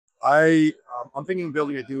I'm thinking of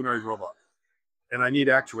building a humanoid robot, and I need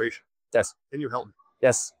actuation. Yes. Can you help me?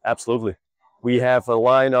 Yes, absolutely. We have a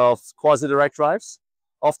line of quasi-direct drives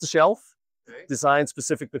off the shelf, Okay. designed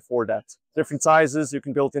specifically for that. Different sizes, you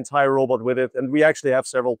can build the entire robot with it, and we actually have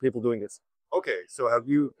several people doing this. Okay, so have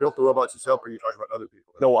you built the robots yourself, or are you talking about other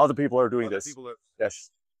people? No, other people are doing Other this. people are- Yes.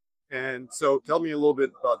 And so tell me a little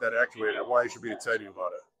bit about that actuator, why you should be excited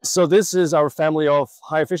about it. So this is our family of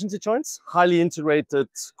high efficiency joints, highly integrated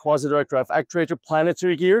quasi-direct drive actuator,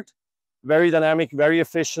 planetary geared, very dynamic, very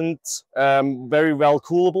efficient, very well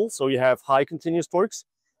coolable. So you have high continuous torques.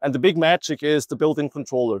 And the big magic is the built-in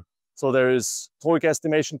controller. So there is torque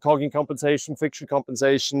estimation, cogging compensation, friction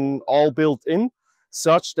compensation, all built in,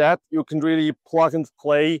 such that you can really plug and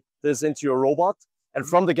play this into your robot. And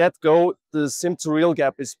from the get-go, the sim to real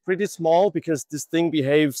gap is pretty small because this thing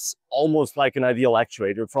behaves almost like an ideal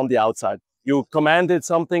actuator from the outside. You command it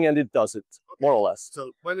something and it does it, more or less.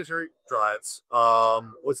 So planetary drives,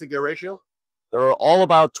 what's the gear ratio? They're all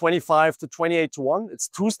about 25 to 28 to 1. It's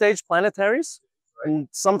two-stage planetaries. And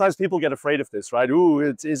sometimes people get afraid of this, right? Ooh,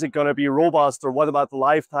 is it going to be robust, or what about the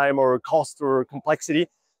lifetime or cost or complexity?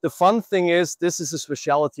 The fun thing is this is a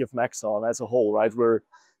specialty of Maxon as a whole, right?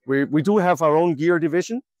 We do have our own gear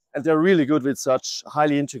division, and they're really good with such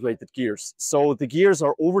highly integrated gears. So the gears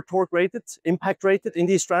are over torque rated, impact rated in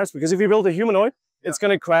these drives, because if you build a humanoid, it's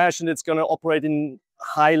going to crash and it's going to operate in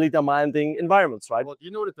highly demanding environments, right? Well, do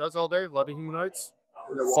you know what it does all day? A lot of humanoids?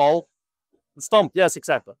 Fall, stomp. Yes,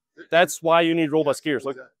 exactly. That's why you need robust gears.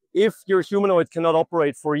 Like, if your humanoid cannot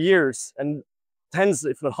operate for years and tens,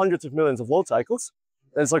 if not hundreds of millions of load cycles,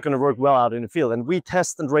 then it's not going to work well out in the field. And we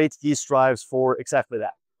test and rate these drives for exactly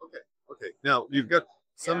that. Okay. Now, you've got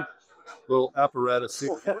some little apparatus. Can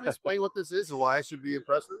you explain what this is and why I should be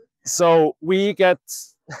impressed with it? So we get,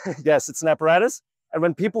 yes, it's an apparatus. And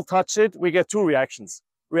when people touch it, we get two reactions.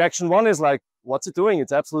 Reaction one is like, what's it doing?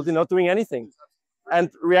 It's absolutely not doing anything. And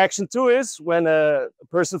reaction two is when a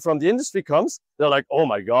person from the industry comes, they're like, oh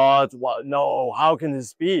my God, what? No, how can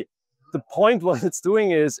this be? The point what it's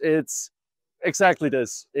doing is it's exactly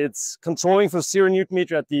this. It's controlling for 0 Newton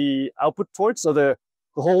meter at the output torque. So the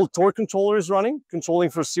whole torque controller is running,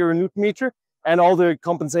 controlling for 0 Newton meter, and all the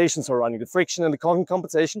compensations are running, the friction and the cogging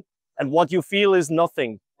compensation. And what you feel is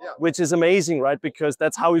nothing, which is amazing, right? Because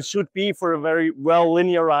that's how it should be for a very well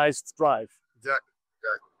linearized drive. Exactly.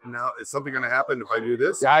 Now, is something going to happen if I do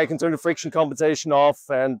this? Yeah, I can turn the friction compensation off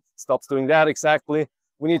and stops doing that. Exactly.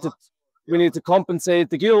 We need to compensate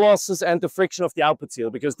the gear losses and the friction of the output seal,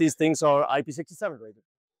 because these things are IP67 rated.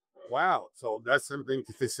 Wow, so that's something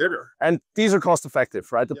to consider. And these are cost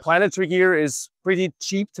effective, right? The planetary gear is pretty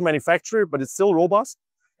cheap to manufacture, but it's still robust,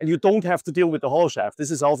 and you don't have to deal with the hollow shaft. This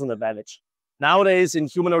is also an advantage. Nowadays, in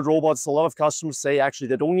humanoid robots, a lot of customers say actually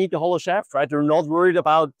they don't need the hollow shaft, right? They're not worried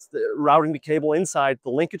about routing the cable inside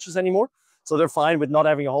the linkages anymore. So they're fine with not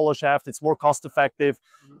having a hollow shaft. It's more cost effective.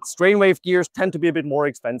 Strain wave gears tend to be a bit more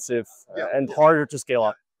expensive and harder to scale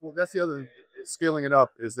up. Well, that's the other scaling it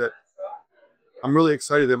up, is that I'm really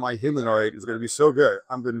excited that my humanoid is going to be so good.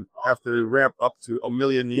 I'm going to have to ramp up to 1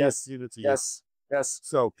 million units a year. Yes.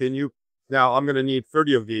 So can you, now I'm going to need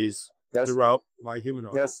 30 of these throughout my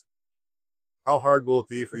humanoid. Yes. How hard will it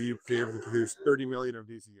be for you to be able to produce 30 million of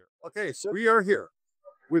these a year? Okay, so we are here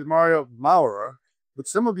with Mario Maurer, which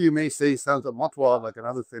some of you may say sounds a lot like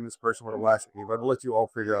another famous person with a last name, but I'll let you all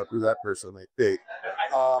figure out who that person may be.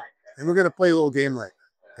 And we're going to play a little game like,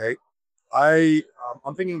 okay?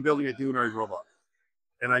 I'm thinking of building a humanoid robot,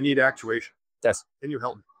 and I need actuation. Yes. Can you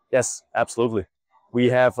help me? Yes, absolutely.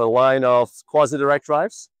 We have a line of quasi-direct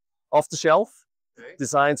drives off the shelf,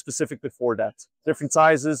 designed specifically for that. Different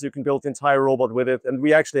sizes, you can build the entire robot with it, and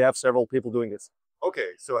we actually have several people doing this. Okay,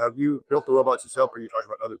 so have you built the robots yourself, or are you talking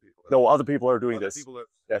about other people? No, other people are doing this.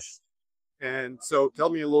 Yes. And so tell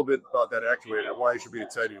me a little bit about that actuator, why you should be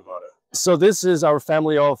excited about it. So this is our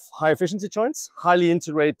family of high efficiency joints, highly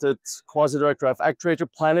integrated quasi-direct drive actuator,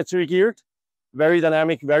 planetary geared, very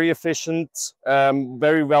dynamic, very efficient,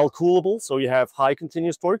 very well coolable. So you have high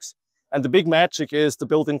continuous torques. And the big magic is the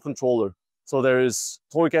built-in controller. So there is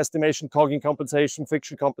torque estimation, cogging compensation,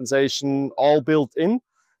 friction compensation, all built in,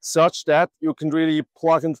 such that you can really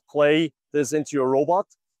plug and play this into your robot.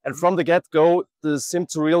 And from the get-go, the sim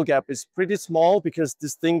to real gap is pretty small because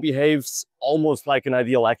this thing behaves almost like an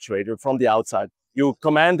ideal actuator from the outside. You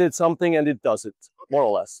command it something and it does it, more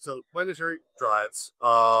or less. So planetary drives,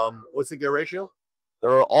 what's the gear ratio?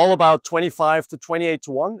 They're all about 25 to 28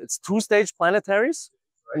 to 1. It's two-stage planetaries.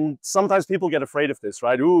 And sometimes people get afraid of this,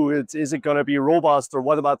 right? Ooh, is it going to be robust, or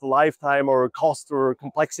what about the lifetime or cost or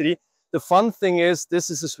complexity? The fun thing is this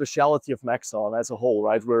is a specialty of Maxon as a whole,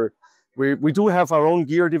 right? We do have our own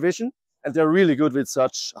gear division, and they're really good with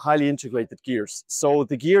such highly integrated gears. So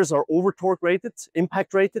the gears are over torque rated,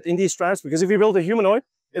 impact rated in these drives, because if you build a humanoid,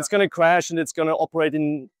 it's going to crash and it's going to operate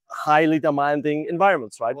in highly demanding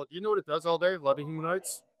environments, right? Well, do you know what it does all day? A lot of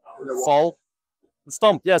humanoids Fall,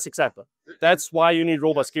 stomp. Yes, exactly. That's why you need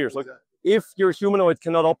robust gears. Like, if your humanoid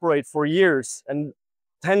cannot operate for years and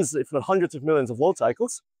tens, if not hundreds of millions of load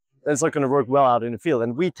cycles, then it's not going to work well out in the field.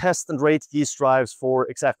 And we test and rate these drives for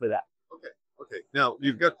exactly that. Okay. Now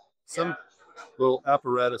you've got some little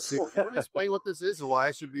apparatus. Can you explain what this is and why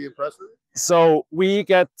I should be impressed with it? So we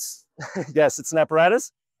get, yes, it's an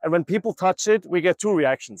apparatus. And when people touch it, we get two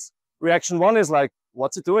reactions. Reaction one is like,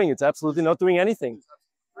 what's it doing? It's absolutely not doing anything.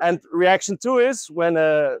 And reaction two is when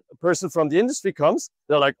a person from the industry comes,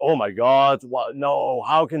 they're like, oh my God, what? No,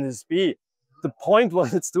 how can this be? The point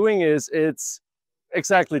what it's doing is it's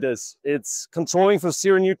exactly this. It's controlling for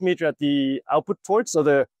 0 Newton meter at the output torque. So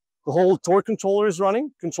the whole torque controller is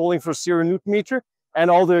running, controlling for 0 Newton meter, and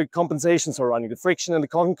all the compensations are running, the friction and the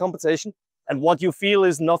current compensation. And what you feel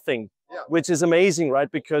is nothing, which is amazing, right?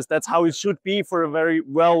 Because that's how it should be for a very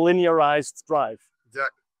well linearized drive.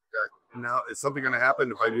 Exactly. Now, is something going to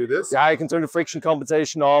happen if I do this? Yeah, I can turn the friction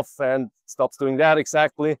compensation off and stops doing that.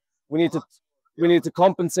 Exactly. We need to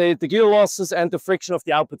compensate the gear losses and the friction of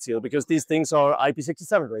the output seal, because these things are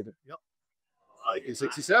IP67 rated. Yep.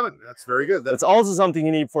 IP67. That's very good. That's also something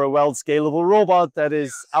you need for a well scalable robot that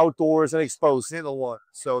is outdoors and exposed. Handle water.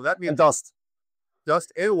 So that means And dust.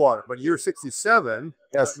 Dust and water. But you're 67.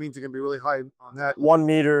 Yes. That means you can be really high on that. 1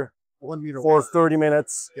 meter. 1 meter for 30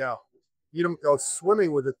 minutes. Yeah. You don't go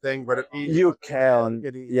swimming with the thing, but you can.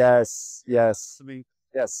 Yes. I mean,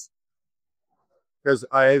 yes. Because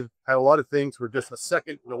I've had a lot of things where just a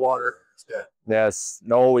second in the water, it's dead. Yes.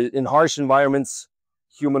 No, in harsh environments,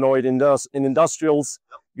 humanoid in industrials,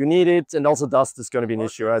 you need it, and also dust is going to be an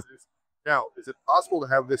issue, right? Now, is it possible to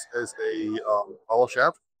have this as a hollow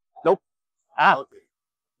shaft? Nope.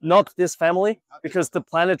 Not this family, because the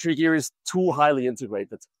planetary gear is too highly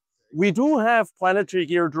integrated. We do have planetary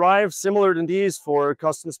gear drives similar to these for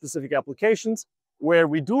custom-specific applications, where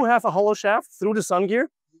we do have a hollow shaft through the sun gear,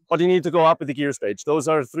 but you need to go up with the gear stage. Those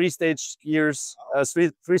are three-stage gears,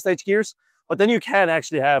 three-stage gears. But then you can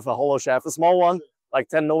actually have a hollow shaft, a small one, like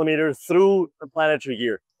 10 millimeter, through the planetary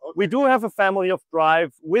gear. We do have a family of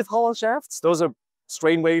drive with hollow shafts. Those are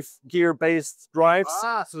strain wave gear-based drives. So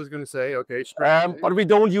I was going to say, okay. But we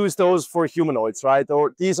don't use those for humanoids, right?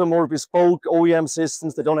 Or these are more bespoke OEM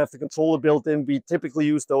systems that don't have the controller built in. We typically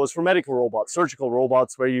use those for medical robots, surgical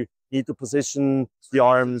robots, where you need to position the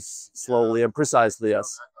arms slowly and precisely,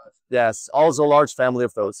 yes. Yes, also a large family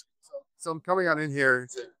of those. So I'm coming on in here.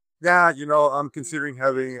 Yeah, you know, I'm considering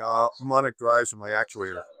having harmonic drives in my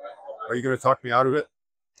actuator. Are you going to talk me out of it?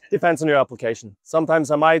 Depends on your application. Sometimes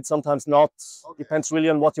I might, sometimes not. Okay. Depends really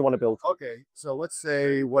on what you want to build. Okay, so let's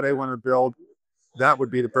say what I want to build, that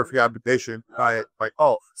would be the perfect application.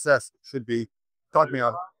 Seth should be, talk me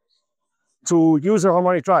out. To use a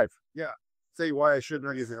harmonic drive? Yeah, say why I should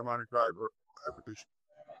not use a harmonic drive or application.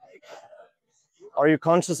 Are you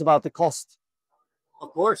conscious about the cost?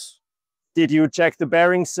 Of course. Did you check the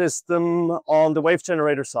bearing system on the wave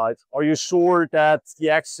generator side? Are you sure that the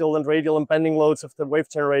axial and radial and bending loads of the wave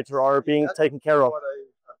generator are being taken care of? What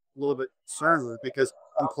I'm a little bit concerned with, because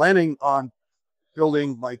I'm planning on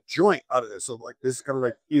building my joint out of this. So like this is kind of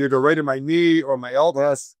like either the right of my knee or my elbow.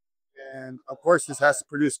 Yes. And of course this has to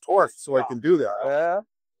produce torque so I can do that. Yeah.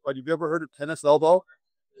 But have you ever heard of tennis elbow?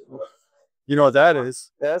 You know what that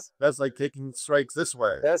is? Yes. That's like taking strikes this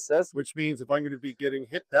way. Yes, yes. Which means if I'm going to be getting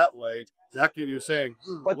hit that way, exactly you're saying,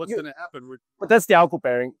 what's going to happen? But that's the output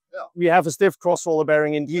bearing. Yeah. We have a stiff cross-roller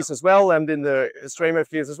bearing in these as well, and in the strain wave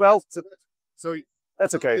gears as well. So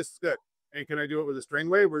that's okay. This is good. And can I do it with a strain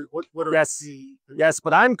wave? Or what are yes. Yes,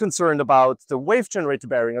 but I'm concerned about the wave generator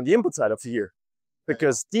bearing on the input side of the gear,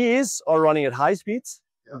 because these are running at high speeds,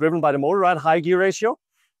 driven by the motor at high gear ratio.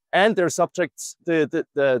 And they're subject,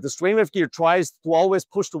 the strain wave gear tries to always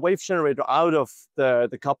push the wave generator out of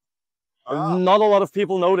the cup. Not a lot of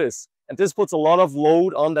people know this. And this puts a lot of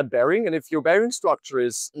load on that bearing. And if your bearing structure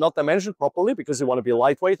is not dimensioned properly, because you want to be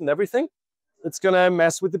lightweight and everything, it's going to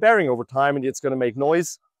mess with the bearing over time, and it's going to make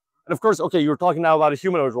noise. And of course, okay, you're talking now about a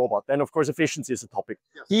humanoid robot. Then of course, efficiency is a topic.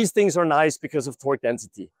 Yes. These things are nice because of torque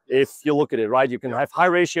density. If you look at it, right, you can have high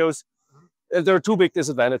ratios. There are two big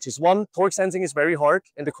disadvantages. One, torque sensing is very hard.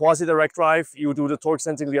 In the quasi-direct drive, you do the torque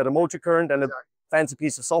sensing via the motor current and a fancy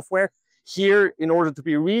piece of software. Here, in order to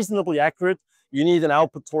be reasonably accurate, you need an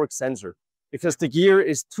output torque sensor, because the gear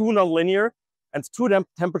is too nonlinear and too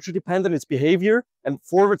temperature dependent, its behavior, and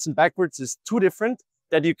forwards and backwards is too different.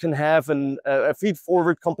 that you can have a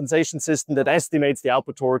feed-forward compensation system that estimates the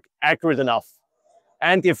output torque accurate enough.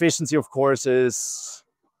 And the efficiency, of course, is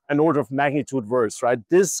an order of magnitude worse, right?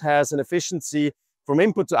 This has an efficiency from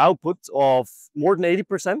input to output of more than 80%.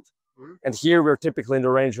 Mm-hmm. And here we're typically in the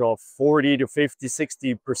range of 40 to 50,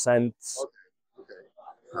 60%.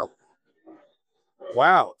 Okay.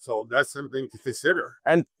 Wow. So that's something to consider.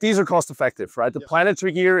 And these are cost effective, right? The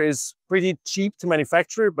planetary gear is pretty cheap to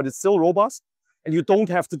manufacture, but it's still robust. And you don't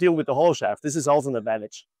have to deal with the hollow shaft. This is also an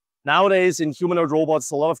advantage. Nowadays, in humanoid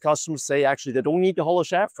robots, a lot of customers say actually they don't need the hollow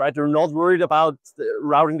shaft, right? They're not worried about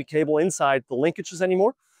routing the cable inside the linkages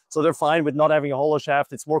anymore. So they're fine with not having a hollow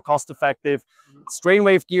shaft. It's more cost effective. Strain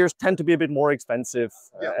wave gears tend to be a bit more expensive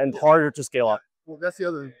and harder to scale up. Well, that's the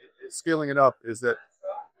other scaling it up is that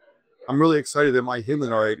I'm really excited that my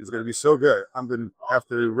humanoid is going to be so good. I'm going to have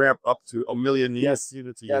to ramp up to 1 million units a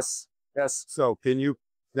year. Yes. So can you,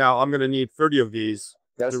 now I'm going to need 30 of these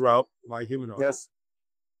to route my humanoid. Yes.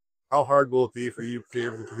 How hard will it be for you to be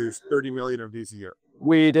able to produce 30 million of these a year?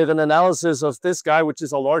 We did an analysis of this guy, which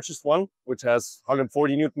is our largest one, which has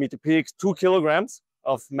 140 Newton meter peaks, 2 kilograms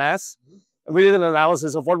of mass. And we did an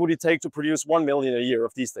analysis of what would it take to produce 1 million a year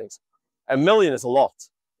of these things. 1 million is a lot.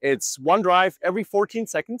 It's one drive every 14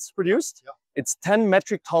 seconds produced. Yeah. It's 10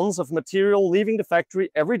 metric tons of material leaving the factory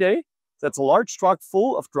every day. That's a large truck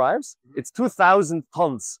full of drives. It's 2,000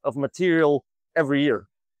 tons of material every year.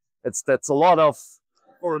 That's a lot of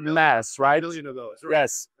mass, right? 1 million of those. Right?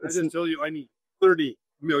 Yes. I just told you I need 30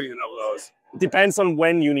 million of those. It depends on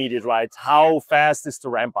when you need it, right? How fast is the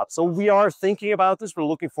ramp up? So we are thinking about this. We're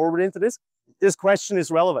looking forward into this. This question is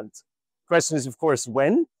relevant. The question is, of course,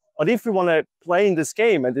 when? But if we want to play in this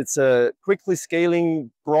game, and it's a quickly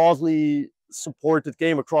scaling, broadly supported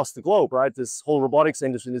game across the globe, right? This whole robotics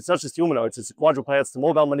industry, it's not just humanoids, it's the quadrupeds, the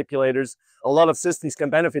mobile manipulators. A lot of systems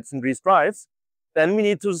can benefit from these drives. Then we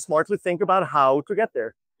need to smartly think about how to get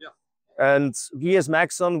there. Yeah. And we as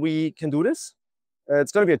Maxon, we can do this.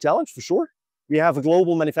 It's going to be a challenge for sure. We have a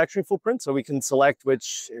global manufacturing footprint, so we can select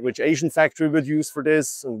which Asian factory we would use for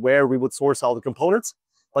this and where we would source all the components.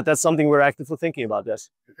 But that's something we're actively thinking about, yes.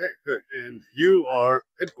 Okay, good. And you are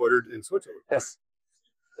headquartered in Switzerland.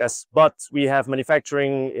 Yes, but we have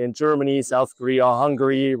manufacturing in Germany, South Korea,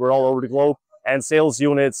 Hungary, we're all over the globe, and sales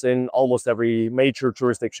units in almost every major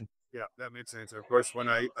jurisdiction. Yeah, that makes sense. Of course, when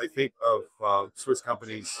I think of Swiss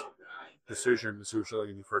companies' decision, this is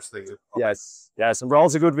usually the first thing. Yes, and we're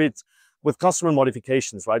also good with customer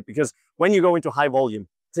modifications, right? Because when you go into high volume,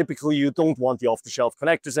 typically you don't want the off-the-shelf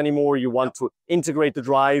connectors anymore. You want to integrate the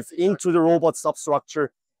drive into the robot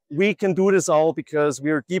substructure. We can do this all because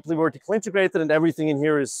we are deeply vertically integrated and everything in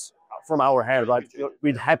here is from our hand, right?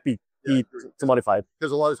 We're happy to modify it.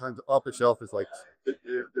 Because a lot of times off-the-shelf is like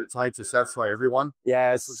designed to satisfy everyone.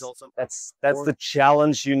 Yes, that's the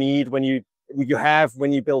challenge you need when you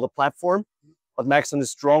build a platform. But Maxon is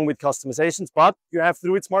strong with customizations, but you have to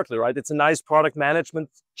do it smartly, right? It's a nice product management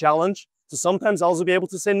challenge to sometimes also be able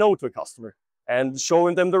to say no to a customer and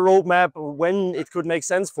showing them the roadmap when it could make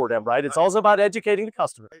sense for them, right? It's also about educating the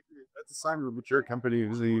customer. That's a sign of a mature company,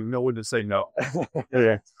 you know when to say no.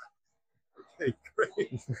 Yeah. Okay,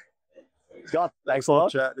 great. Scott, thanks a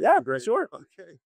lot. Chat. Yeah, great. Sure. Okay.